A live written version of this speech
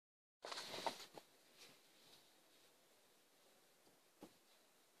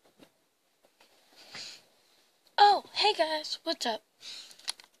Hey guys, what's up?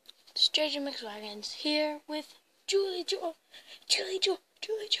 It's JJ McWagons here with Julie Jewel.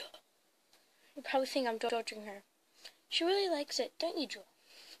 You probably think I'm torturing her. She really likes it, don't you, Jewel?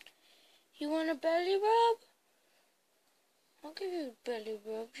 You want a belly rub? I'll give you a belly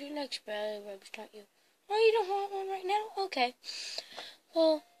rub. She likes belly rubs, don't you? Oh, you don't want one right now? Okay.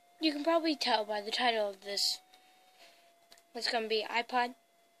 Well, you can probably tell by the title of this. It's going to be IPod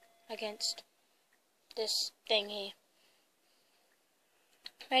against this thingy.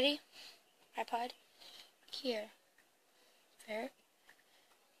 Ready? IPod. Here. Ferret.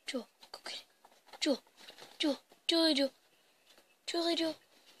 Jewel, go get it. Julie. Here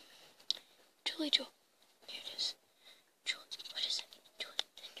it is. Jewel, what is it?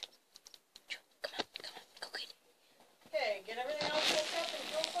 Jewel, come on, go get it. Okay, get everything else hooked up and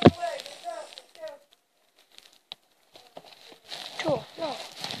Jewel put away. Good job. Jewel, no.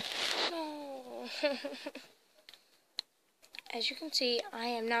 As you can see, I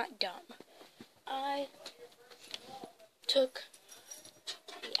am not dumb. I took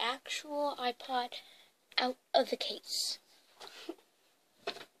the actual iPod out of the case.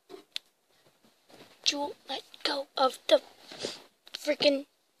 Jewel, let go of the freaking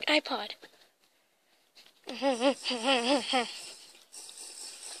iPod.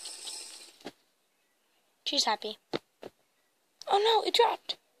 She's happy. Oh no, it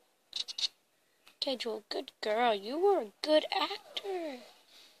dropped. Okay, Jewel, good girl. You were a good actor.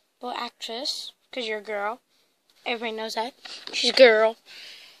 Well, actress, because you're a girl. Everybody knows that. She's a girl.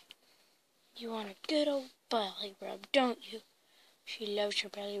 You want a good old belly rub, don't you? She loves her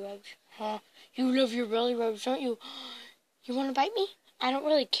belly rubs. Huh? You love your belly rubs, don't you? You want to bite me? I don't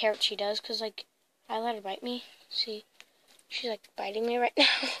really care what she does, because, like, I let her bite me. See? She's, like, biting me right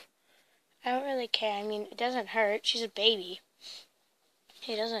now. I don't really care. I mean, it doesn't hurt. She's a baby.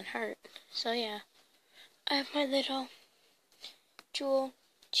 It doesn't hurt. So, yeah. I have my little Jewel.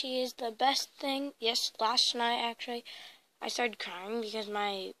 She is the best thing. Yes, last night, actually, I started crying because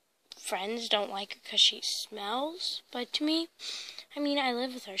my friends don't like her because she smells. But to me, I mean, I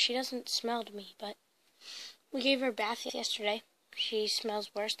live with her. She doesn't smell to me, but we gave her a bath yesterday. She smells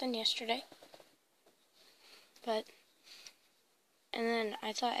worse than yesterday. And then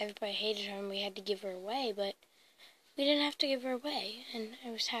I thought everybody hated her and we had to give her away, but we didn't have to give her away, and I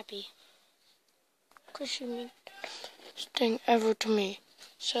was happy. Because she meant the best thing ever to me.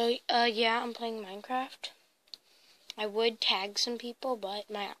 So, yeah, I'm playing Minecraft. I would tag some people, but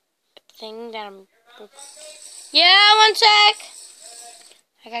my thing that I'm... Yeah, one sec!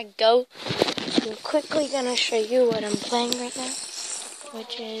 I gotta go. I'm quickly gonna show you what I'm playing right now,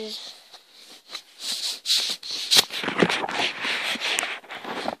 which is...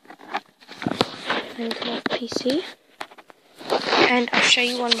 Minecraft PC. And I'll show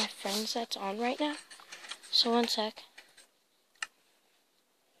you one of my friends that's on right now. So, one sec.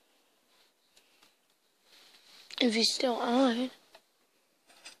 If he's still on.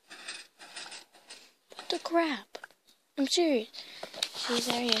 What the crap? I'm serious. See,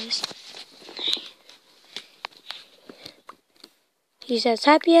 there he is. He's as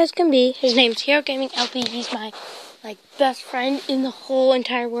happy as can be. His name's Hero Gaming LP. He's my, best friend in the whole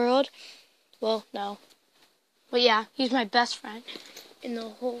entire world. Well, no. But yeah, he's my best friend in the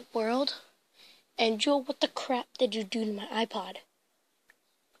whole world. And Jewel, what the crap did you do to my iPod?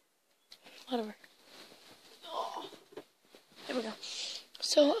 Whatever. Oh. There we go.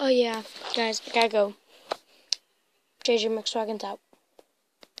 So, yeah, guys, I gotta go. JJ McSwaggon's out.